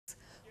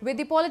With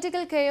the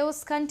political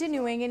chaos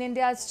continuing in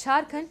India's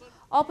Jharkhand,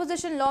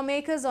 opposition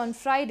lawmakers on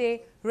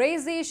Friday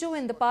raised the issue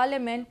in the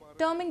parliament,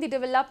 terming the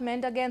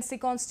development against the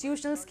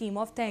constitutional scheme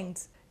of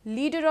things.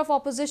 Leader of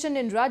opposition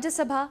in Rajya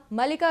Sabha,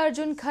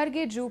 Mallikarjun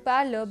Kharge drew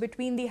parallel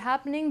between the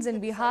happenings in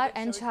Bihar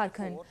and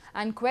Jharkhand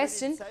and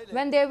questioned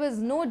when there was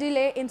no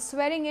delay in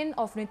swearing in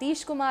of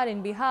Nitish Kumar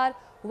in Bihar,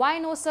 why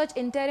no such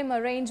interim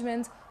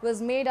arrangements was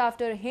made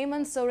after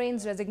Hemant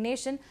Soren's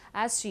resignation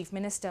as Chief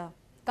Minister.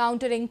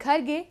 Countering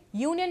Kharge,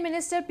 Union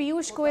Minister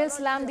Piyush Goyal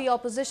slammed the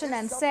opposition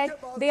and said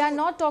they are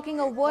not talking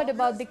a word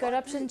about the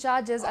corruption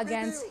charges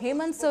against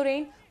Hemant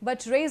Soren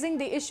but raising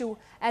the issue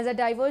as a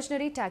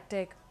diversionary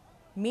tactic.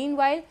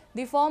 Meanwhile,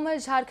 the former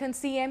Jharkhand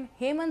CM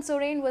Hemant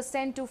Soren was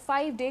sent to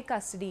 5-day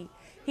custody.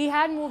 He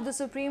had moved the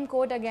Supreme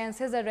Court against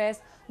his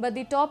arrest, but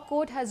the top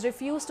court has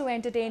refused to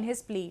entertain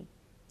his plea.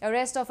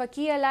 Arrest of a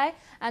key ally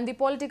and the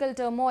political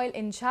turmoil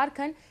in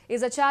Jharkhand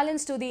is a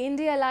challenge to the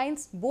INDI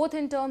Alliance, both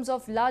in terms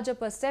of larger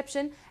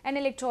perception and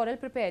electoral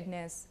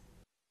preparedness.